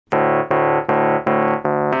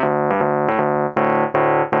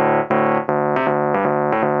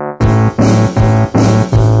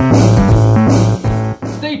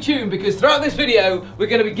tuned because throughout this video we're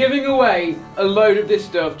going to be giving away a load of this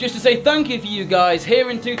stuff just to say thank you for you guys here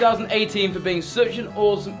in 2018 for being such an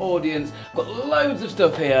awesome audience. Got loads of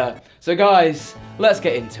stuff here. So guys, let's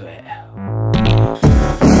get into it.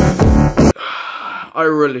 I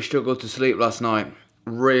really struggled to sleep last night.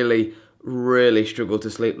 Really struggled to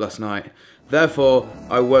sleep last night. Therefore,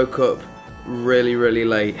 I woke up really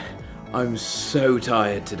late. I'm so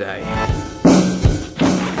tired today.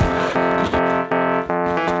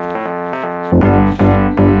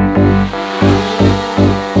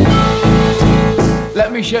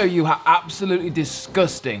 Let me show you how absolutely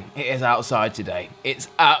disgusting it is outside today. It's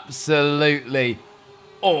absolutely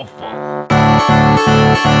awful.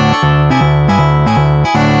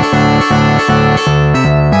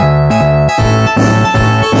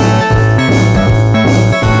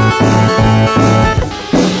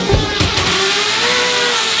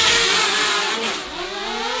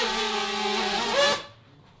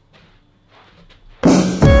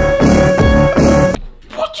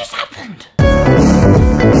 What just happened?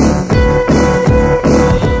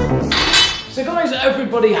 So guys,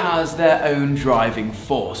 everybody has their own driving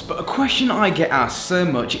force, but a question I get asked so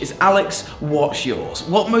much is, Alex, what's yours?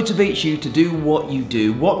 What motivates you to do what you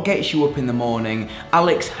do? What gets you up in the morning?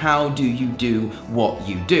 Alex, how do you do what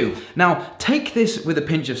you do? Now, take this with a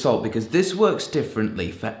pinch of salt because this works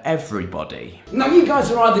differently for everybody. Now, you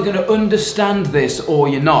guys are either going to understand this or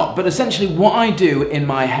you're not, but essentially what I do in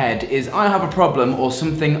my head is I have a problem or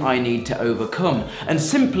something I need to overcome, and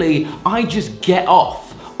simply I just get off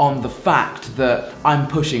on the fact that I'm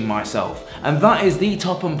pushing myself. And that is the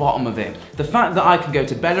top and bottom of it. The fact that I can go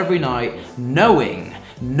to bed every night knowing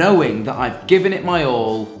that I've given it my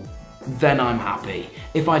all, then I'm happy.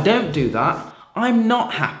 If I don't do that, I'm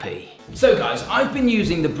not happy. So guys, I've been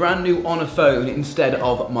using the brand new Honor phone instead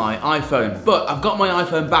of my iPhone, but I've got my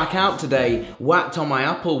iPhone back out today, whacked on my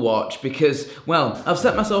Apple Watch because, well, I've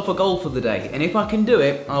set myself a goal for the day, and if I can do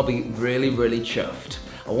it, I'll be really chuffed.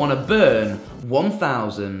 I want to burn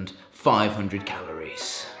 1,500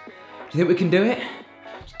 calories. Do you think we can do it?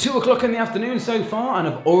 It's 2 o'clock in the afternoon so far and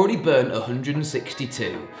I've already burnt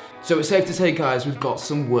 162. So it's safe to say, guys, we've got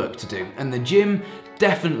some work to do, and the gym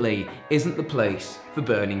definitely isn't the place for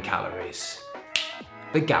burning calories.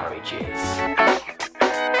 The garage is.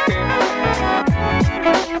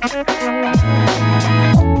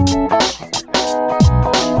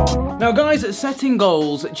 Now guys, setting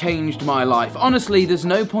goals changed my life. Honestly, there's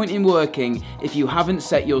no point in working if you haven't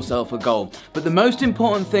set yourself a goal. But the most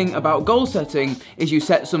important thing about goal setting is you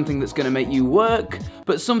set something that's going to make you work,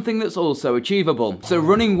 but something that's also achievable. So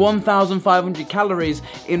running 1,500 calories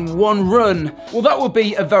in one run, well, that would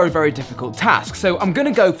be a very difficult task. So I'm going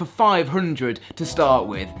to go for 500 to start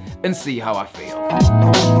with and see how I feel.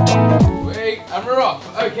 Wait, and we're off.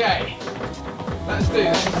 Okay, let's do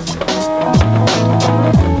this.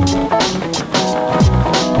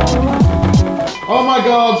 Oh my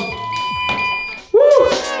God. Woo!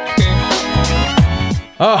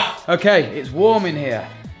 Oh, okay, it's warm in here.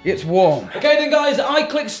 It's warm. Okay then guys, I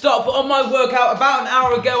clicked stop on my workout about an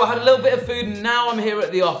hour ago. I had a little bit of food and now I'm here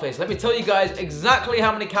at the office. Let me tell you guys exactly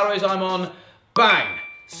how many calories I'm on. Bang,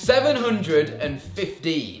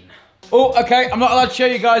 715. Oh, okay, I'm not allowed to show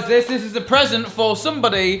you guys this. This is a present for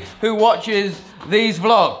somebody who watches these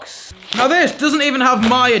vlogs. Now this doesn't even have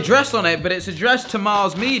my address on it, but it's addressed to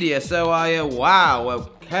Mars Media, so wow,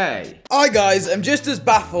 okay. I, guys, am just as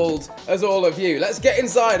baffled as all of you. Let's get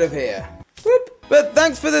inside of here. Whoop. But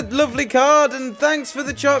thanks for the lovely card and thanks for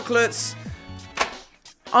the chocolates.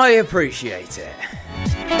 I appreciate it.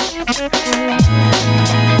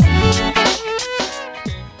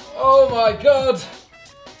 Oh my God.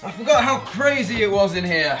 I forgot how crazy it was in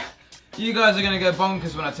here. You guys are gonna go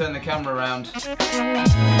bonkers when I turn the camera around.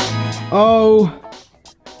 Oh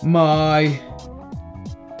my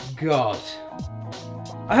God.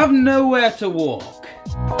 I have nowhere to walk.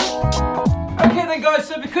 Okay then guys,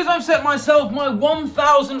 so because I've set myself my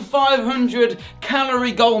 1,500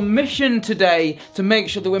 calorie goal mission today to make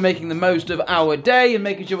sure that we're making the most of our day and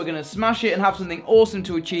making sure we're gonna smash it and have something awesome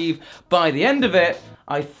to achieve by the end of it,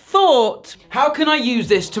 I thought, how can I use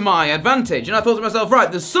this to my advantage? And I thought to myself,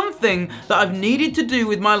 right, there's something that I've needed to do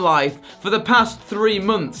with my life for the past 3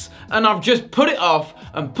 months, and I've just put it off,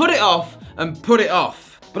 and put it off, and put it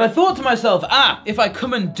off. But I thought to myself, if I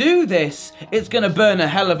come and do this, it's gonna burn a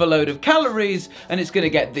hell of a load of calories, and it's gonna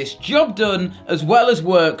get this job done, as well as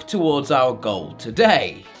work towards our goal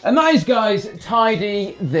today. And that is, guys,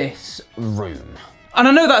 tidy this room. And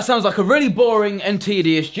I know that sounds like a really boring and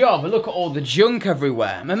tedious job, but look at all the junk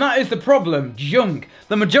everywhere. And that is the problem, junk.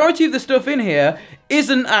 The majority of the stuff in here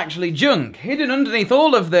isn't actually junk. Hidden underneath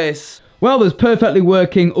all of this, Well, there's perfectly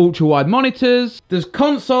working ultra-wide monitors, there's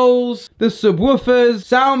consoles, there's subwoofers,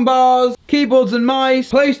 soundbars, keyboards and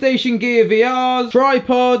mice, PlayStation Gear VRs,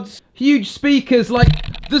 tripods, huge speakers, like,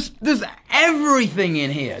 there's everything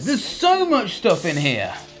in here. There's so much stuff in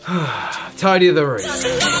here. Tidy the room.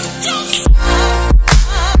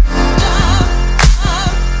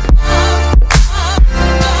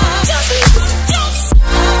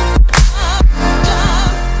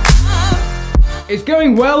 It's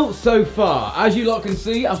going well so far. As you lot can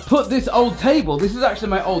see, I've put this old table. This is actually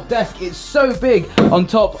my old desk. It's so big on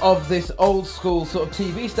top of this old school sort of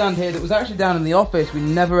TV stand here that was actually down in the office. We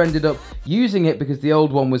never ended up using it because the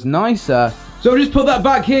old one was nicer. So I'll just put that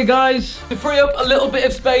back here, guys, to free up a little bit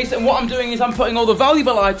of space. And what I'm doing is I'm putting all the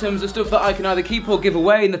valuable items, the stuff that I can either keep or give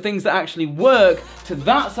away, and the things that actually work to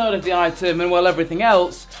that side of the item, and while everything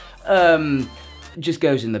else, just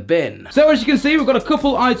goes in the bin. So as you can see, we've got a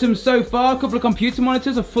couple items so far, a couple of computer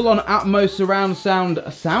monitors, a full-on Atmos surround sound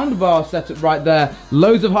soundbar setup right there,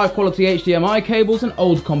 loads of high-quality HDMI cables, an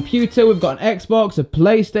old computer, we've got an Xbox, a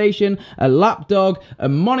PlayStation, a lapdog, a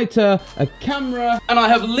monitor, a camera, and I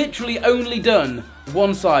have literally only done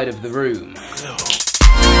one side of the room.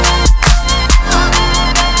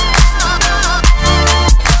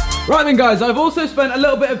 Right then, guys, I've also spent a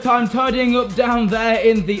little bit of time tidying up down there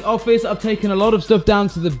in the office. I've taken a lot of stuff down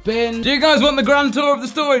to the bin. Do you guys want the grand tour of the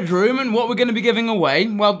storage room and what we're going to be giving away?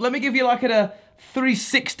 Well, let me give you like a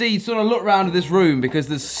 360 sort of look round of this room because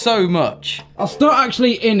there's so much. I'll start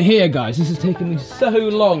actually in here, guys. This has taken me so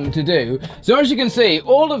long to do. So as you can see,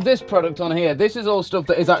 all of this product on here, this is all stuff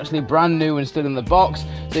that is actually brand new and still in the box.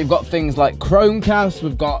 So you've got things like Chromecast,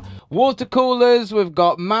 we've got water coolers, we've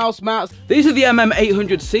got mouse mats. These are the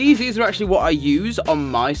MM800Cs. These are actually what I use on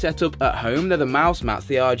my setup at home. They're the mouse mats,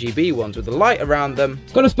 the RGB ones with the light around them.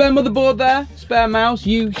 Got a spare motherboard there, spare mouse.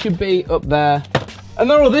 You should be up there. And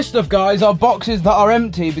then all this stuff, guys, are boxes that are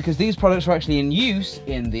empty because these products are actually in use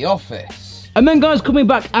in the office. And then, guys, coming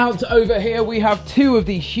back out to over here, we have two of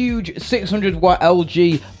these huge 600-watt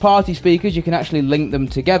LG party speakers. You can actually link them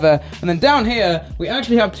together. And then down here, we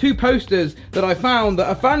actually have two posters that I found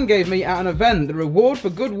that a fan gave me at an event. The reward for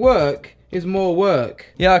good work is more work.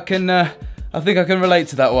 Yeah, I think I can relate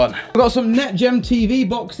to that one. We've got some NetGem TV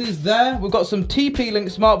boxes there. We've got some TP-Link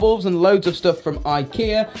smart bulbs and loads of stuff from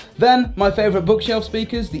IKEA. Then, my favourite bookshelf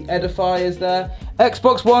speakers, the Edifiers there.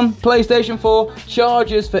 Xbox One, PlayStation 4,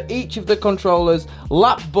 chargers for each of the controllers,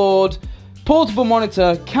 lap board, portable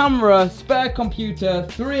monitor, camera, spare computer,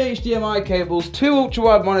 3 HDMI cables, 2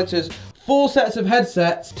 ultra-wide monitors, 4 sets of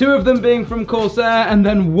headsets, 2 of them being from Corsair, and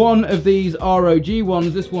then 1 of these ROG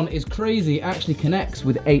ones. This one is crazy, it actually connects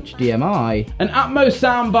with HDMI. An Atmos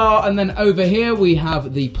soundbar, and then over here we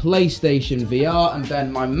have the PlayStation VR, and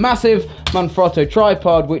then my massive Manfrotto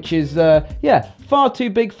tripod, which is, yeah, far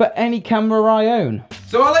too big for any camera I own.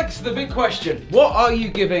 So Alex, the big question, what are you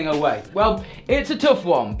giving away? Well, it's a tough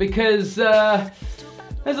one, because there's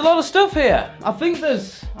a lot of stuff here. I think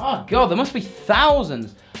there's, oh God, there must be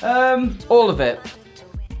thousands. All of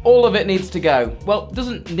it needs to go. Well, it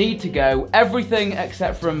doesn't need to go. Everything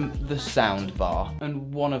except from the sound bar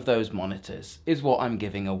and one of those monitors is what I'm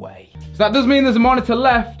giving away. So that does mean there's a monitor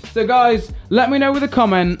left. So guys, let me know with a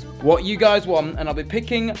comment what you guys want, and I'll be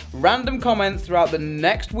picking random comments throughout the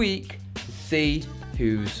next week to see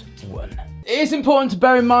who's won. It is important to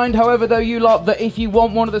bear in mind, however, though, you lot, that if you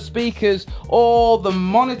want one of the speakers or the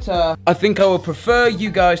monitor, I think I would prefer you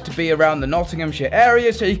guys to be around the Nottinghamshire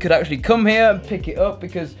area so you could actually come here and pick it up,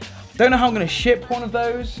 because I don't know how I'm going to ship one of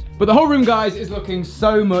those. But the whole room, guys, is looking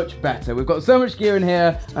so much better. We've got so much gear in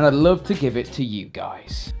here, and I'd love to give it to you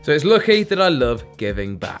guys. So it's lucky that I love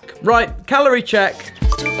giving back. Right, calorie check.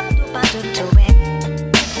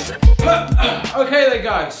 Okay then,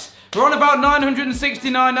 guys. We're on about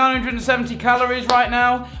 969, 970 calories right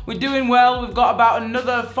now. We're doing well. We've got about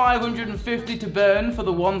another 550 to burn for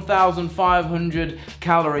the 1,500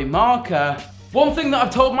 calorie marker. One thing that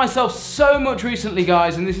I've told myself so much recently,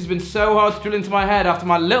 guys, and this has been so hard to drill into my head after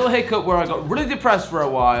my little hiccup where I got really depressed for a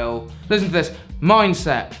while. Listen to this,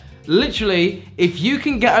 mindset. Literally, if you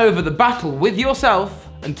can get over the battle with yourself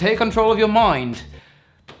and take control of your mind,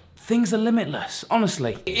 things are limitless,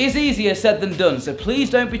 honestly. It is easier said than done, so please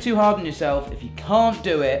don't be too hard on yourself if you can't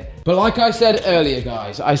do it. But like I said earlier,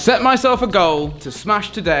 guys, I set myself a goal to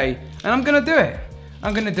smash today, and I'm gonna do it.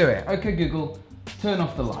 I'm gonna do it. Okay, Google, turn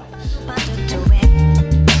off the lights.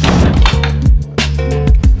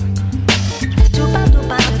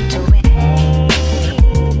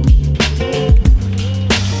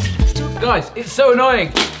 Guys, it's so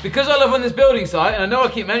annoying. because I live on this building site, and I know I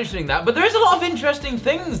keep mentioning that, but there is a lot of interesting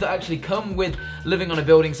things that actually come with living on a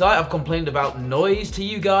building site. I've complained about noise to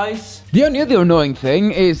you guys. The only other annoying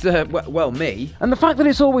thing is, well, me, and the fact that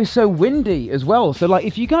it's always so windy as well. So like,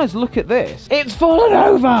 if you guys look at this, it's fallen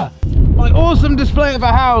over. My awesome display of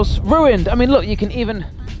a house ruined. I mean, look, you can even,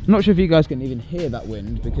 I'm not sure if you guys can even hear that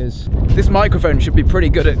wind because this microphone should be pretty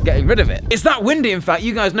good at getting rid of it. It's that windy, in fact.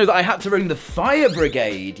 You guys know that I had to ring the fire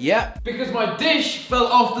brigade, yeah? Because my dish fell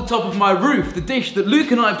off the top of my roof. The dish that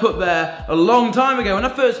Luke and I put there a long time ago when I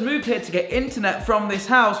first moved here to get internet from this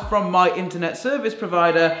house from my internet service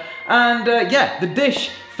provider. And yeah, the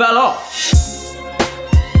dish fell off.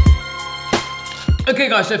 Okay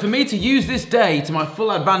guys, so for me to use this day to my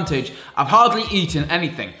full advantage, I've hardly eaten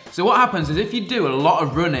anything. So what happens is if you do a lot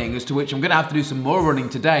of running, as to which I'm gonna have to do some more running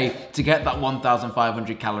today to get that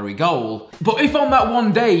 1,500 calorie goal. But if on that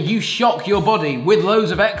one day you shock your body with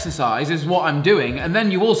loads of exercise, is what I'm doing, and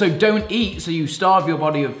then you also don't eat, so you starve your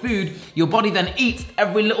body of food, your body then eats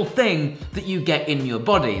every little thing that you get in your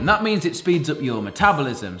body. And that means it speeds up your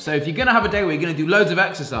metabolism. So if you're gonna have a day where you're gonna do loads of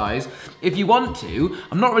exercise, if you want to,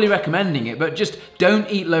 I'm not really recommending it, but just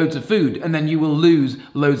don't eat loads of food and then you will lose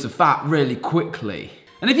loads of fat really quickly.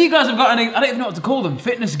 And if you guys have got any, I don't even know what to call them,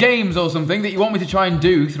 fitness games or something that you want me to try and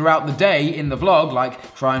do throughout the day in the vlog,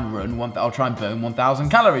 like try and run, I'll try and burn 1,000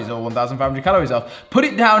 calories or 1,500 calories off, put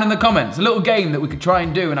it down in the comments. A little game that we could try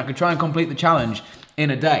and do and I could try and complete the challenge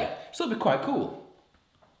in a day. So it'll be quite cool.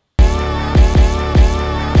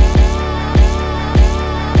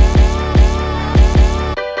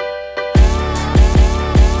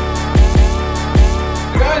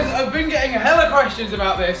 I've been getting a hella questions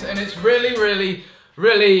about this and it's really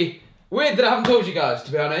weird that I haven't told you guys,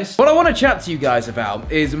 to be honest. What I want to chat to you guys about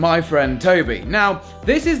is my friend Toby. Now,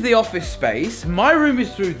 this is the office space. My room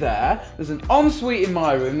is through there. There's an ensuite in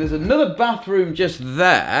my room. There's another bathroom just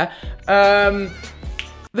there.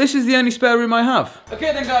 This is the only spare room I have.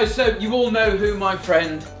 Okay then guys, so you all know who my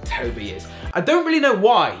friend Toby is. I don't really know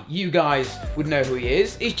why you guys would know who he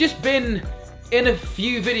is. He's just been in a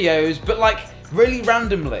few videos, but like, really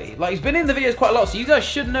randomly. Like, he's been in the videos quite a lot, so you guys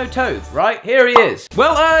should know Tobe, right? Here he is.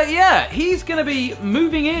 Well, yeah, he's gonna be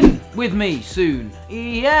moving in with me soon.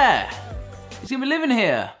 Yeah, he's gonna be living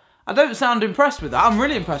here. I don't sound impressed with that. I'm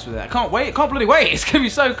really impressed with it. I can't wait, can't bloody wait. It's gonna be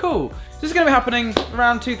so cool. This is gonna be happening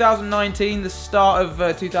around 2019, the start of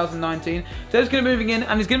 2019. So he's gonna be moving in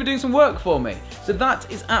and he's gonna be doing some work for me. So that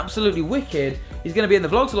is absolutely wicked. He's gonna be in the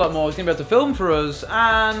vlogs a lot more. He's gonna be able to film for us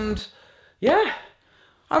and yeah.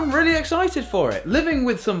 I'm really excited for it. Living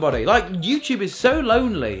with somebody. Like, YouTube is so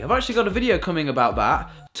lonely. I've actually got a video coming about that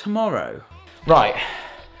tomorrow. Right,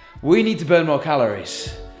 we need to burn more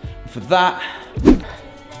calories. For that,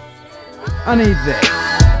 I need this.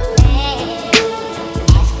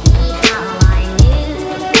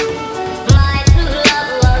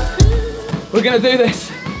 We're gonna do this.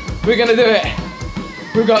 We're gonna do it.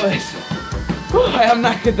 We've got this. Whew, I am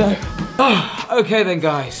knackered though. Oh, okay then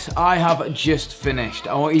guys, I have just finished.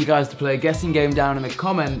 I want you guys to play a guessing game down in the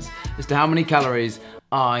comments as to how many calories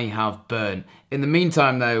I have burnt. In the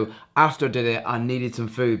meantime though, after I did it, I needed some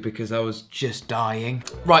food because I was just dying.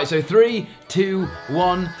 Right, so 3, 2,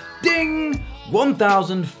 1, ding!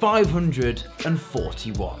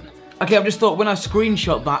 1,541. Okay, I've just thought when I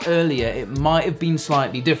screenshot that earlier, it might have been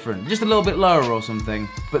slightly different. Just a little bit lower or something.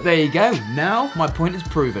 But there you go. Now, my point is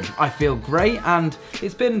proven. I feel great and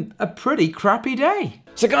it's been a pretty crappy day.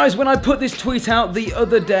 So guys, when I put this tweet out the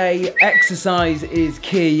other day, exercise is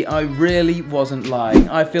key, I really wasn't lying.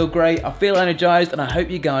 I feel great, I feel energized, and I hope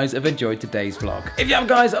you guys have enjoyed today's vlog. If you have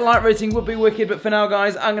guys, a like rating would be wicked, but for now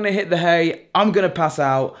guys, I'm gonna hit the hay, I'm gonna pass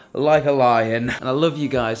out like a lion, and I love you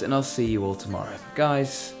guys, and I'll see you all tomorrow.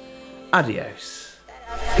 Guys, adios.